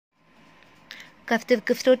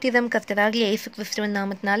கர்த்தருக்கு ஸ்தோத்திரம். கர்த்தராகிய இயேசு கிறிஸ்துவின்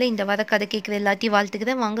நாமத்தினால இந்த வார கதை கேட்குற எல்லாத்தையும்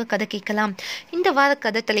வாழ்த்துக்கிறேன். வாங்க கதை கேட்கலாம். இந்த வார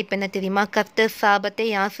கதை தலைப்பு என்ன தெரியுமா? கர்த்தர் சாபத்தை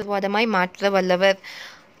ஆசீர்வாதமாய் மாற்ற வல்லவர்.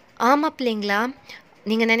 ஆமாம் பிள்ளைங்களா,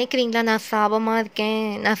 நீங்கள் நினைக்கிறீங்களா நான் சாபமாக இருக்கேன்,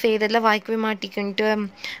 நான் செய்கிறதெல்லாம் வாய்க்கவே மாட்டேங்குன்ட்டு?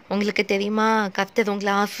 உங்களுக்கு தெரியுமா, கர்த்தர்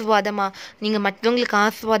உங்களை ஆசீர்வாதமாக, நீங்கள் மற்றவங்களுக்கு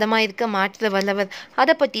ஆசீர்வாதமாக இருக்க மாற்ற வல்லவர்.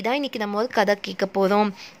 அதை பற்றி தான் இன்றைக்கி நம்ம ஒரு கதை கேட்க போகிறோம்.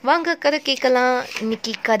 வாங்க கதை கேட்கலாம்.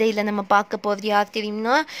 இன்றைக்கி கதையில் நம்ம பார்க்க போகிறது யார்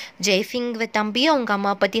தெரியும்னா, ஜெய்சிங்கிற தம்பி அவங்க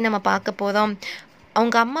அம்மா பற்றி நம்ம பார்க்க போகிறோம்.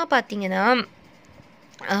 அவங்க அம்மா பார்த்தீங்கன்னா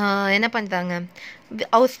என்ன பண்ணுறாங்க,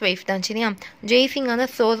 ஹவுஸ் ஒய்ஃப் தான், சரியா? ஜெய்சிங்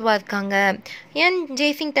ஆனால் சோர்வாக இருக்காங்க. ஏன்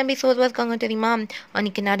ஜெய்சிங் தம்பி சோர்வாக இருக்காங்க தெரியுமா?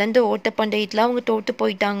 அன்றைக்கி நடந்த ஓட்டப்பந்தயத்தில் அவங்க தோற்று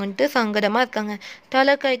போயிட்டாங்கன்ட்டு சங்கடமாக இருக்காங்க.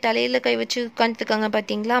 தலையில் கை வச்சு உட்காந்துருக்காங்க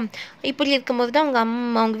பார்த்தீங்களா? இப்படி இருக்கும்போது தான்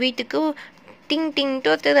அவங்க வீட்டுக்கு டிங்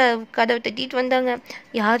டிங்ட்டு ஒருத்தர் கதவை தட்டிட்டு வந்தாங்க.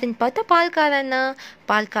 யாருன்னு பார்த்தா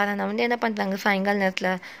பால்காரண்ணா வந்து என்ன பண்ணுறாங்க, சாயங்கால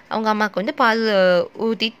நேரத்தில் அவங்க அம்மாவுக்கு வந்து பால்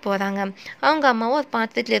ஊற்றிட்டு போகிறாங்க. அவங்க அம்மாவும் ஒரு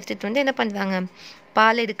பாத்திரத்தில் எடுத்துகிட்டு வந்து என்ன பண்ணுறாங்க,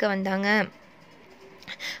 பால் எடுக்க வந்தாங்க.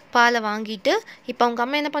 பாலை வாங்கிட்டு இப்போ அவங்க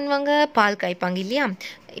அம்மா என்ன பண்ணுவாங்க, பால் காய்ப்பாங்க இல்லையா?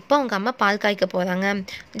 இப்போ அவங்க அம்மா பால் காய்க்க போகிறாங்க.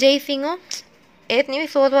 ஜெய்சிங்கும் ஏற்கனவே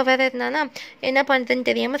சோர்வாக வேறு இருந்தானா, என்ன பண்ணுறதுன்னு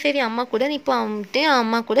தெரியாமல் சரி அம்மா கூட இப்போ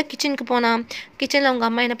அம்மா கூட கிச்சனுக்கு போனான். கிச்சனில் அவங்க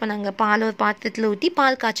அம்மா என்ன பண்ணாங்க, பால் ஒரு பாத்திரத்தில் ஊற்றி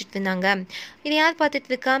பால் காய்ச்சிட்டு இருந்தாங்க. இது யார்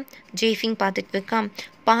பார்த்துட்டு இருக்கா? ஜெய்சிங் பார்த்துட்டு இருக்கான்.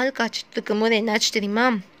 பால் காய்ச்சிட்டு இருக்கும்போது என்னாச்சு தெரியுமா,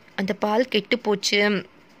 அந்த பால் கெட்டு போச்சு.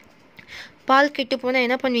 பால் கெட்டு போனால்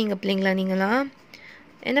என்ன பண்ணுவீங்க பிள்ளைங்களா? நீங்களாம்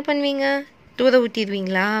என்ன பண்ணுவீங்க, தூர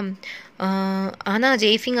ஊற்றிடுவீங்களா? ஆனால்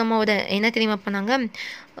ஜெய்சிங் அம்மாவோட என்ன தெரியுமா பண்ணாங்க,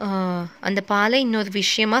 அந்த பாலை இன்னொரு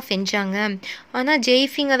விஷயமா செஞ்சாங்க. ஆனால்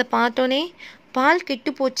ஜெய்சிங் அதை பார்த்தோன்னே, பால்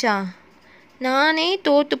கெட்டு போச்சா, நானே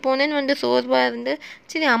தோற்று போனேன்னு வந்து சோர்வாக இருந்து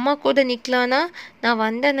சரி அம்மா கூட நிற்கலான்னா நான்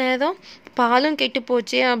வந்த நேரம் பாலும் கெட்டு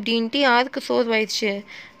போச்சே அப்படின்ட்டு யாருக்கு சோர்வாயிடுச்சு?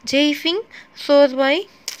 ஜெய்சிங் சோர்வாய்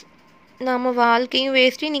நம்ம வாழ்க்கையும்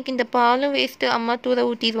வேஸ்ட்டு, இன்றைக்கி இந்த பாலும் வேஸ்ட்டு, அம்மா தூர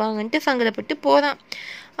ஊற்றிடுவாங்கன்ட்டு சங்கடப்பட்டு போகிறான்.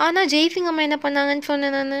 ஆனால் ஜெய்சிங் அம்மா என்ன பண்ணாங்கன்னு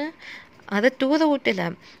சொன்னேன் நான், அதை தூர ஊட்டலை,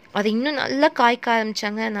 அதை இன்னும் நல்லா காய்க்க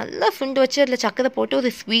ஆரம்பித்தாங்க. நல்லா சுண்டு வச்சு அதில் சக்கரை போட்டு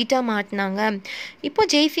ஒரு ஸ்வீட்டாக மாட்டினாங்க. இப்போ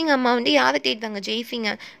ஜெய்சிங் அம்மா வந்து யாரை தேடிட்டாங்க,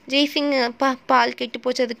 ஜெய்சிங் பால் கெட்டு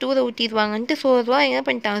போச்சு, அதை தூர ஊட்டிடுவாங்கன்ட்டு சோர்வாக என்ன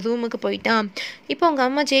பண்ணிட்டான், ரூமுக்கு போயிட்டான். இப்போ அவங்க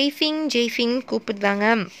அம்மா ஜெய்சிங் கூப்பிடுறாங்க.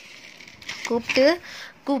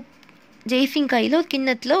 ஜெய்சிங் கையில் ஒரு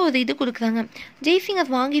கிண்ணத்தில் ஒரு இது கொடுக்குறாங்க. ஜெய்சிங்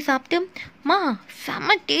அதை வாங்கி சாப்பிட்டு, மா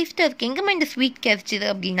செம்ம டேஸ்ட்டாக இருக்குது, எங்கேம்மா இந்த ஸ்வீட் கிடச்சிது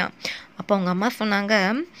அப்படின்னா. அப்போ அவங்க அம்மா சொன்னாங்க,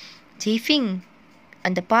 ஜெய்சிங்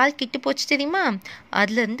அந்த பால் கெட்டு போச்சு தெரியுமா,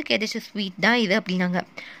 அதுலேருந்து கிடைச்ச ஸ்வீட் தான் இது அப்படின்னாங்க.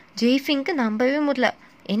 ஜெய்சிங்க்கு நம்பவே முடியல.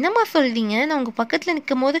 என்னம்மா சொல்வீங்க, நான் உங்கள் பக்கத்தில்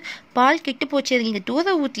நிற்கும் போது பால் கெட்டு போச்சு, நீங்கள்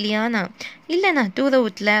தூர ஊற்றலையாண்ணா? இல்லை நான் தூர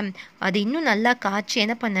ஊற்றல, அது இன்னும் நல்லா காய்ச்சி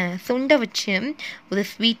என்ன பண்ணேன், சுண்டை வச்சு ஒரு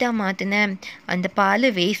ஸ்வீட்டாக மாற்றினேன், அந்த பால்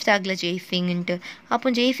வேஸ்ட் ஆகலை ஜெய்சிங்ன்ட்டு. அப்போ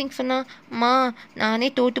ஜெய்சிங் சொன்னால், அம்மா நானே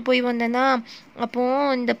தோற்று போய் வந்தேன்னா,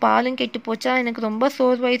 அப்போது இந்த பாலும் கெட்டு போச்சா, எனக்கு ரொம்ப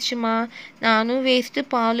சோர்வாயிடுச்சுமா, நானும் வேஸ்ட்டு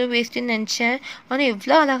பாலும் வேஸ்ட்டுன்னு நினச்சேன், ஆனால்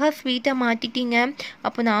எவ்வளோ அழகாக ஸ்வீட்டாக மாற்றிட்டீங்க,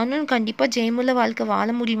 அப்போ நானும் கண்டிப்பாக ஜெயமுள்ள வாழ்க்கை வாழ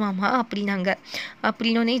முடியுமாம்மா அப்படின்னாங்க.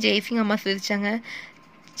 அப்படின்னோடனே ஜெய்சிங் அம்மா சிரிச்சாங்க.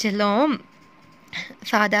 செல்லம்,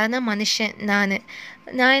 சாதாரண மனுஷன்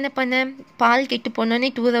நான் என்ன பண்ணேன், பால் கெட்டு போனோன்னே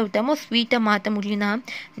தூர விட்டாமல் ஸ்வீட்டாக மாற்ற முடியும்னா,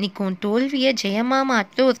 இன்னைக்கு உன் தோல்வியை ஜெயமாக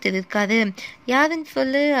மாற்ற ஒருத்தர் இருக்காது, யாருன்னு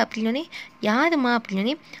சொல்லு அப்படின்னோடனே. யாருமா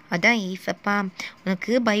அப்படின்னோடனே, அதான் ஏசப்பா,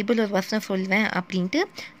 உனக்கு பைபிள் ஒரு வசனம் சொல்வேன் அப்படின்ட்டு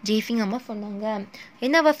ஜெய்சிங் அம்மா சொன்னாங்க.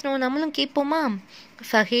 என்ன வசனம் நம்மளும் கேட்போமா?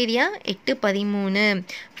 சகேரியா 8:13.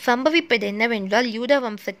 சம்பவிப்பது என்னவென்றால், யூதா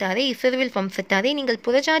வம்சத்தாரே, இஸ்ரவேல் வம்சத்தாரே, நீங்கள்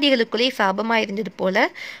புறஜாதிகளுக்குள்ளே சாபமாக இருந்தது போல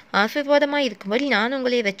ஆசீர்வாதமாக இருக்கும்படி நான்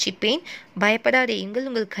உங்களை ரட்சிப்பேன், பயப்படாதேயுங்கள்,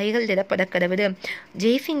 உங்கள் கைகள் இடப்பட கடவுது.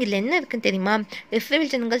 ஜெய்சிங்கில் என்ன இருக்குன்னு தெரியுமா?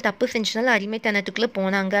 இஸ்ரவேல் ஜனங்கள் தப்பு செஞ்சனால அடிமைத்தனத்துக்குள்ளே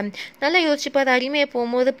போனாங்க. நல்லா யோசிச்சுப்பாரு, அடிமையை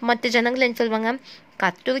போகும்போது மற்ற ஜனங்கள் என்ன சொல்லுவாங்க,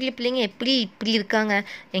 கத்தோலிக்க பிள்ளைங்க இப்படி இருக்காங்க,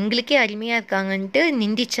 எங்களுக்கே அடிமையாக இருக்காங்கன்ட்டு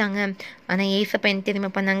நிந்திச்சாங்க. ஆனால் ஏசப்பா என்ன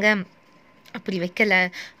தெரியுமா பண்ணாங்க, அப்படி வைக்கலை,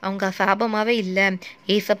 அவங்க சாபமாகவே இல்லை.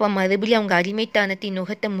 ஏசப்பா மறுபடியும் அவங்க அடிமைத்தானத்தின்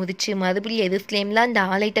நுகத்தை முறிச்சு மறுபடியும் எருசலேம்ல அந்த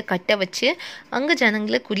ஆலயத்தை கட்ட வச்சு அங்கே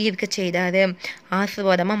ஜனங்களை குடியிருக்க செய்தார்,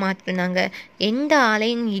 ஆசீர்வாதமாக மாற்றினாங்க. எந்த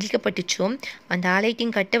ஆலயம் இழிக்கப்பட்டுச்சோ அந்த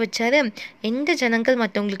ஆலயத்தையும் கட்ட வச்சாரு. எந்த ஜனங்கள்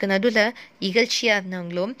மற்றவங்களுக்கு நடுவில் இகழ்ச்சியாக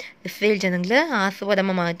இருந்தாங்களோ இஸ்ரேல் ஜனங்களை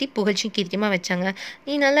ஆசீர்வாதமாக மாற்றி புகழ்ச்சி கீர்த்தியமாக வச்சாங்க.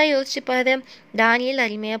 நீ நல்லா யோசிச்சு பாரு, தானியேல்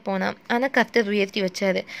அடிமையாக போனான், ஆனால் கர்த்தர் உயர்த்தி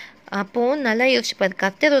வச்சாரு. அப்போது நல்லா யோசிச்சுப்பாரு,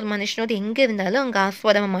 கர்த்தர் ஒரு மனுஷனோடு எங்கே இருந்தாலும் அங்கே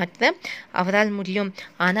ஆசீர்வாதமாக மாற்ற அவரால் முடியும்.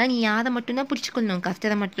 ஆனால் நீ யாரை மட்டும்தான் பிடிச்சிக்கொள்ளணும்,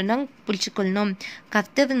 கர்த்தரை மட்டும்தான் பிடிச்சிக்கொள்ளணும்.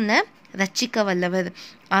 கர்த்தர்னு ரட்சிக்க வல்லவர்,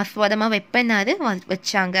 ஆசீர்வாதமாக வைப்பேன்னாரு,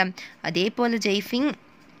 வச்சாங்க. அதே போல் ஜெய்சிங்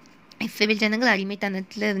இஸ்ரவேல் ஜனங்கள்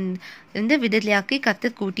அடிமைத்தனத்தில் இருந்து விடுதலையாக்கி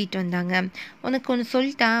கர்த்தர் கூட்டிகிட்டு வந்தாங்க. உனக்கு ஒன்று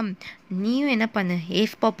சொல்லிட்டா, நீயும் என்ன பண்ணு,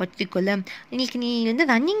 ஏஸ்பா பற்றிக்கொள்ள. இன்னைக்கு நீ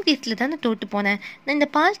ரன்னிங் ரேஸில் தானே தோட்டு போனேன். நான் இந்த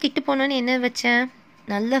பால் கெட்டு போனோன்னு என்ன வச்சேன்,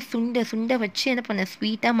 நல்லா சுண்டை வச்சு என்ன பண்ண,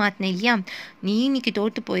 ஸ்வீட்டாக மாற்றினேன் இல்லையா. நீயும் இன்னைக்கு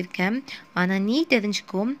தோட்டு போயிருக்கேன். ஆனால் நீ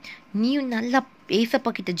தெரிஞ்சுக்கோ, நீயும் நல்லா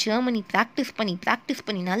ஏசப்பா கிட்ட ஜெர்மனி ப்ராக்டிஸ்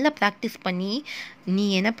பண்ணி நல்லா ப்ராக்டிஸ் பண்ணி நீ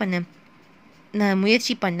என்ன பண்ண, நான்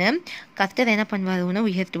முயற்சி பண்ணேன். கர்த்தர் என்ன பண்ணுவார், உன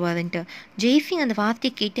உயர்த்துவாருன்ட்டு. ஜெய்சிங் அந்த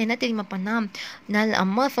வார்த்தையை கேட்டு என்ன தெரியுமா பண்ணா,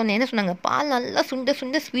 அம்மா என்ன சொன்னாங்க, பால் நல்லா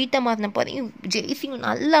சுண்ட ஸ்வீட்டாக மாறின பாரு. ஜெய்சிங்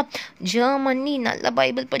நல்லா ஜெர்மனி நல்லா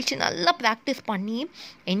பைபிள் படித்து நல்லா ப்ராக்டிஸ் பண்ணி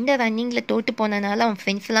எந்த ரன்னிங்கில் தோட்டு போனதுனால அவன்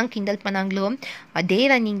ஃப்ரெண்ட்ஸ் எல்லாம் கிண்டல் பண்ணாங்களோ, அதே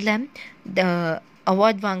ரன்னிங்கில்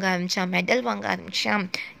அவார்ட் வாங்க ஆரம்பித்தான், மெடல் வாங்க ஆரம்பித்தான்.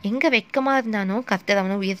 எங்கே வெக்கமாக இருந்தானோ கர்த்தர்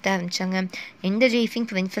அவனை உயர்த்த ஆரம்பித்தாங்க. எந்த ஜெய்சிங்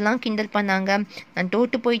ஃப்ரெண்ட்ஸ் எல்லாம் கிண்டல் பண்ணாங்க, நான்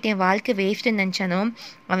தோட்டு போயிட்டு என் வாழ்க்கை வேஸ்ட்டுன்னு நினச்சானோ,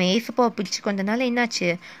 அவன் ஏசப்பாவை பிடிச்சி கொண்டனால என்னாச்சு,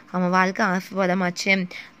 அவன் வாழ்க்கை ஆசீர்வாதமாச்சு.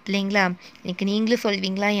 இல்லைங்களா? இன்னைக்கு நீங்களும்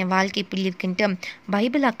சொல்வீங்களா என் வாழ்க்கை இப்படி இருக்குன்ட்டு.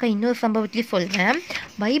 பைபிள் அக்கா இன்னொரு சம்பவத்துலேயும் சொல்கிறேன்.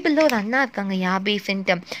 பைபிளில் ஒரு அண்ணா இருக்காங்க,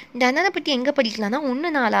 யாபேஸ்ன்ட்டு. இந்த அண்ணனை பற்றி எங்கே படிக்கலாம்னா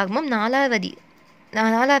 1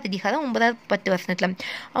 4 அதிகாரம் 9-10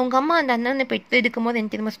 அவங்க அம்மா அந்த அண்ணனை பெற்று எடுக்கும் போது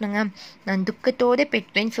என்ன தெரியுமா சொன்னாங்க, நான் துக்கத்தோடு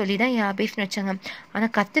பெற்றேன்னு சொல்லி தான் யாபேஸ்னு வச்சாங்க.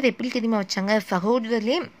 ஆனால் கர்த்தர் எப்படி தெரியுமா வச்சாங்க,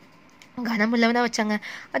 சகோதரர்களே கனமுள்ளவனாக வச்சாங்க.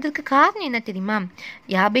 அதற்கு காரணம் என்ன தெரியுமா,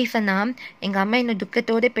 யாபேசனா எங்கள் அம்மா என்னை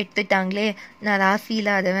துக்கத்தோடு பெற்றுட்டாங்களே, நான் ராசி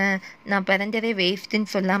இல்லாதவன், நான் பிறந்ததே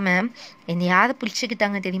வேஸ்ட்டுன்னு சொல்லாமல் என்னை யாரை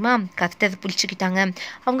பிடிச்சிக்கிட்டாங்க தெரியுமா, கர்த்தர் பிடிச்சிக்கிட்டாங்க.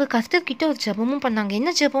 அவங்க கர்த்தர்கிட்ட ஒரு ஜெபமும் பண்ணாங்க.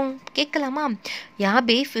 என்ன ஜெபம் கேட்கலாமா?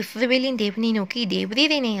 யாபேஸ் இஸ்ரவேலின் தேவனை நோக்கி,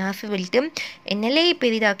 தேவரீர் என்னை ஆசீர்வதித்து என்னிலே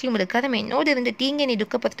பெரிதாக்கி உமது கரம் என்னோடு இருந்து தீங்கு என்னை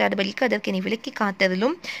துக்கப்படுத்தாதபடிக்கு அதற்கு என்னை விலக்கி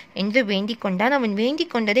காத்ததிலும் என்று வேண்டிக் கொண்டான். அவன்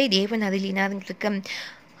வேண்டிக் கொண்டதை தேவன் அருளினார்னு இருக்கு.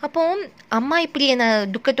 அப்போ அம்மா இப்படி என்னை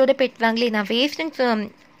துக்கத்தோடு பெற்றாங்களே, நான் வேஸ்ட்டுன்னு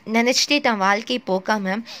நினச்சிட்டே தான் வாழ்க்கையை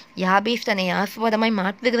போக்காம யாபேஸ் தன்னை ஆசீர்வாதமாய்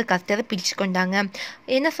மாற்றுகிற கர்த்தரை பிடிச்சு கொண்டாங்க.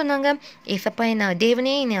 என்ன சொன்னாங்க, ஏசப்பா என்ன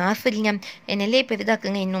தேவனே என்னை ஆசிரிங்க, என்னையே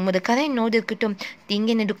பெரிதாக்குங்க, உமது கரை என்னோடு இருக்கட்டும்,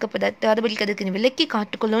 தீங்கு என்னை துக்கப்படுத்தாதபடிக்கு அதுக்கு விலக்கி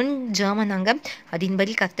காட்டுக்கொள்ளுன்னு ஜெர்மனாங்க.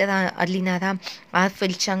 அதன்படி கர்த்தர் அருளினாரா,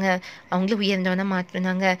 ஆசிரிச்சாங்க, அவங்களும் உயர்ந்தவனா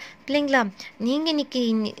மாற்றினாங்க. இல்லைங்களா? நீங்கள் இன்னைக்கு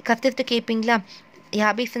கர்த்தர்கிட்ட கேட்பீங்களா,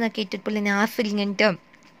 யாபேஸ் நான் கேட்டுட்டு போல என்னை ஆசிரிங்கன்ட்டு.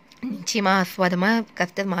 நிச்சயமாக ஆஸ்வாதமாக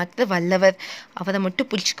கர்த்தர் மாற்ற வல்லவர், அவரை மட்டும்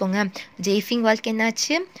பிடிச்சிக்கோங்க. ஜெய்சிங் வாழ்க்கை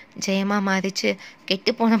என்னாச்சு, ஜெயமாக மாறிச்சு.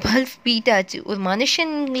 கெட்டு போன பால் ஸ்வீட்டாச்சு. ஒரு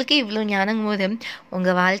மனுஷங்களுக்கு இவ்வளோ ஞானம் போது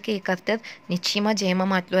உங்கள் வாழ்க்கையை கர்த்தர் நிச்சயமாக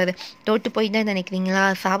ஜெயமாக மாற்றுவார். தோட்டு போய் தான் நினைக்கிறீங்களா,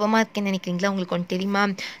 சாபமாக இருக்கேன்னு நினைக்கிறீங்களா, உங்களுக்கு ஒன்று தெரியுமா,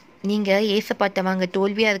 நீங்கள் ஏசப்பாட்ட வாங்க,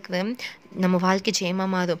 தோல்வியாக இருக்கிற நம்ம வாழ்க்கை ஜெயமாக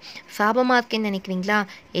மாறும். சாபமாக இருக்கேன்னு நினைக்கிறீங்களா,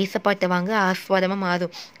 ஏசப்பாட்ட வாங்க, ஆஸ்வாதமாக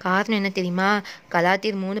மாறும். காரணம் என்ன தெரியுமா,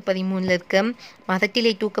 கலாத்தியர் 3:13 இருக்க,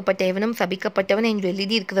 மதத்திலே தூக்கப்பட்ட எவனும் சபிக்கப்பட்டவன் என்று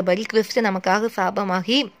எழுதி இருக்கிறபடி கிறிஸ்து நமக்காக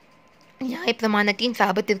சாபமாகி நியாயப்பிரமாணத்தின்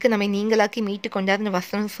சாபத்திற்கு நம்மை நீங்களாக்கி மீட்டு கொண்டாருன்னு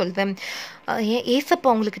வசனம் சொல்வேன்.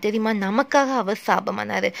 ஏசப்பா உங்களுக்கு தெரியுமா, நமக்காக அவர்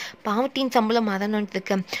சாபமானார். பாவத்தின் சம்பளம் மரணம்னு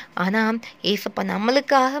இருக்கு. ஆனால் ஏசப்பா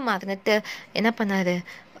நம்மளுக்காக மரணத்தை என்ன பண்ணார்,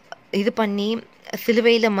 இது பண்ணி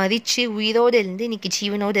சிலுவையில் மறித்து உயிரோடு இருந்து இன்னைக்கு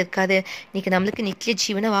ஜீவனோடு இருக்காது. இன்னைக்கு நம்மளுக்கு நித்திய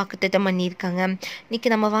ஜீவனை வாக்குத்தத்தம் பண்ணியிருக்காங்க. இன்னைக்கு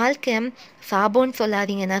நம்ம வாழ்க்கை சாபோன்னு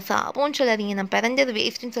சொல்லாதீங்க, நான் பிறந்தது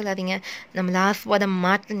வேஸ்ட்டுன்னு சொல்லாதீங்க. நம்மளை ஆஸ்வாதம்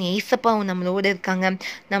மாற்றின ஏசப்பாவும் நம்மளோடு இருக்காங்க.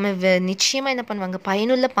 நம்ம நிச்சயமாக என்ன பண்ணுவாங்க,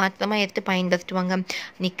 பயனுள்ள பாத்திரமாக எடுத்து பயன்படுத்துவாங்க.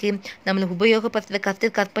 இன்னைக்கு நம்மளை உபயோகப்படுத்துகிற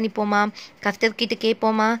கர்த்தர் கற்பணிப்போமா, கர்த்தர்கிட்ட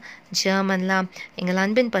கேட்போமா. ஜெர்மன்லாம் எங்கள்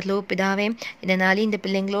அன்பின் பரலோக பிதாவே, இதனாலே இந்த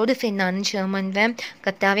பிள்ளைங்களோடு சேர்ந்து நானும் ஜெர்மன்வேன்.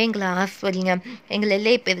 கர்த்தாவே எங்களை ஆஸ்வதிங்க, எங்களை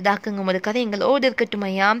எல்லையை பெரிதாக்குங்க, உமது கதை எங்களோடு இருக்கட்டும்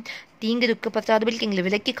ஐயா. தீங்கு துக்கப்படாதபடிக்கு எங்களை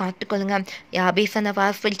விலக்கி காத்துக்கொள்ளுங்க. யாபேசனை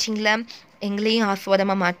ஆஸ்வதிச்சிங்களா, எங்களையும்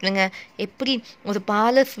ஆஸ்வாதமாக மாற்றுங்க. எப்படி ஒரு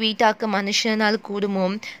பாலை ஸ்வீட்டாக்க மனுஷனால் கூடுமோ,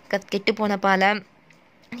 கெட்டு போன பாலை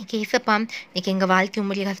இன்னைக்கு ஏசப்பா, இன்னைக்கு எங்கள் வாழ்க்கை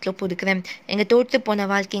உம்முடைய கருத்தில் ஒப்புடுக்கிறேன். எங்கள் தோற்று போன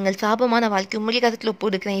வாழ்க்கை, எங்கள் சாபமான வாழ்க்கை உம்முடைய கருத்தில்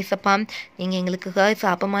ஒப்புடுக்கிறேன். ஏசப்பா, நீங்கள் எங்களுக்கு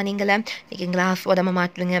சாபமானீங்களே, இன்னைக்கு எங்களை ஆஸ்வாதமாக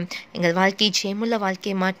மாற்றுங்க. எங்கள் வாழ்க்கையை ஜெயமுள்ள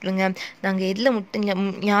வாழ்க்கையை மாற்றுங்க. நாங்கள் எதில்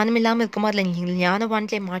ஞானம் இல்லாமல் இருக்குமோ அதில் நீங்கள்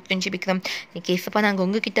ஞானவான்களை மாற்றுன்னு ஜெபிக்கிறோம். இன்னைக்கு ஏசப்பா, நாங்கள்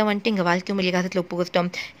உங்ககிட்ட வந்துட்டு எங்கள் வாழ்க்கை உம்முடைய கருத்தில்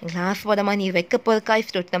ஒப்புகிறோம். எங்களை ஆஸ்வாதமாக நீ வைக்க போகிறக்காய்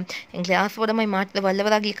ஸ்தோத்திரம். எங்களை ஆஸ்வாதமாய் மாற்ற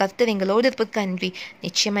வல்லவராகிய கர்த்தர் எங்களோடு இருப்பதற்கு நன்றி.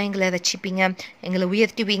 நிச்சயமாக எங்களை ரட்சிப்பீங்க, எங்களை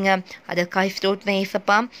உயர்த்துவீங்க. அதற்காய் ஸ்தோத்திரம்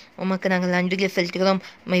ஏசப்பா. உமக்கு நாங்கள் நன்றிகளை செலுத்துகிறோம்,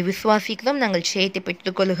 உம்மை விசுவாசிக்கிறோம், நாங்கள் ஜெயத்தை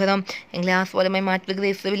பெற்றுக்கொள்கிறோம். எங்களை ஆஸ்வாதமாய் மாற்றுகிற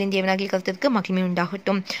இஸ்ரவேலின் தேவனாகிய கர்த்தருக்கு மகிமை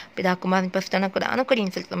உண்டாகட்டும். பிதா குமாரன் பரிசுத்த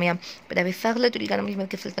ஆவியானவரின் செலுத்தமையா பிதாவே சகல துதிகளும்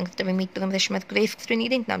மகிமைக்கு செலுத்தும். கிறிஸ்துவை மீட்பும் இரட்சகரும் கிறிஸ்து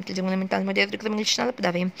நீதியின் நாமத்தில் ஜெபம் தாழ்மையோடு இருக்கிற மகிழ்ச்சியால்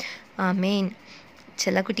பிதாவே ஆமென்.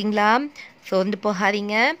 செல்ல குட்டிங்களா, சோர்ந்து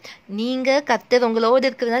போகாதீங்க. நீங்கள் கர்த்தர் உங்களோடு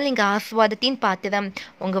இருக்கிறதுனால நீங்கள் ஆசீர்வாதத்தின் பாத்திரம்.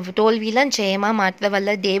 உங்கள் தோல்வியெல்லாம் ஜெயமாக மாற்ற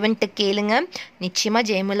வல்ல தேவன்கிட்ட கேளுங்க. நிச்சயமாக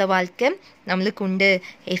ஜெயமுள்ள வாழ்க்கை நம்மளுக்கு உண்டு.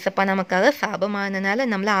 ஏசப்பா நமக்காக சாபமானனால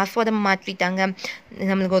நம்மளை ஆஸ்வாதம் மாற்றிட்டாங்க.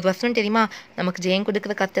 நம்மளுக்கு ஒரு வசனம் தெரியுமா, நமக்கு ஜெயம்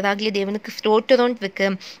கொடுக்குற கர்த்தராகிய தேவனுக்கு ஸ்தோத்திரம்னு இருக்கு.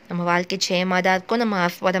 நம்ம வாழ்க்கை ஜெயமாக தான் இருக்கும், நம்ம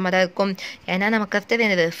ஆஸ்வாதமாக தான் இருக்கும். ஏன்னா நம்ம கர்த்தர்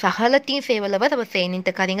என்னது சகலத்தையும் செய்வல்லவர், அவர்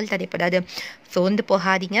செய்ய காரியங்கள் தடைப்படாது. சோர்ந்து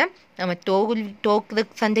போகாதீங்க. நம்ம தோக்குற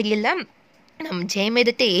சந்தடி எல்லாம் நம்ம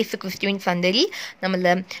ஜெயமெடுத்த ஏசு கிறிஸ்துவின் சந்ததி.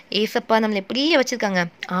 நம்மளை ஏசப்பா நம்மளை எப்படி வச்சுருக்காங்க,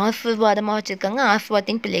 ஆசீர்வாதமாக வச்சுருக்காங்க,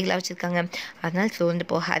 ஆசீர்வாதத்தின் பிள்ளைகளாக வச்சுருக்காங்க. அதனால் சோர்ந்து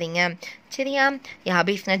போகாதீங்க. சரியா?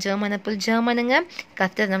 யாபேஸ்னா ஜெர்மனை புல் ஜெர்மனுங்க.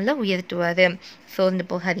 கர்த்தர் நம்மளை உயர்த்துவார். சோர்ந்து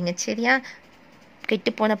போகாதீங்க. சரியா?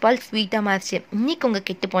 கெட்டு போன பால் ஸ்வீட்டாக மாறிச்சு. இன்னைக்கு உங்கள்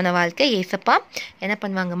கெட்டு போன வாழ்க்கை ஏசப்பா என்ன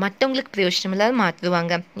பண்ணுவாங்க, மற்றவங்களுக்கு பிரயோஜனம் இல்லாத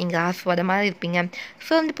மாற்றுவாங்க. நீங்கள் ஆஸ்வாதமாக இருப்பீங்க.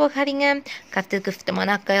 சோர்ந்து போகாதீங்க. கர்த்தருக்கு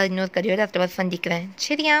சுத்தமான அக்கா இன்னொரு கதையோடு அடுத்த வாரம் சந்திக்கிறேன்.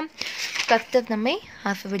 சரியா? கர்த்தர் நம்மை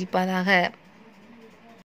ஆசீர்வதிப்பாராக.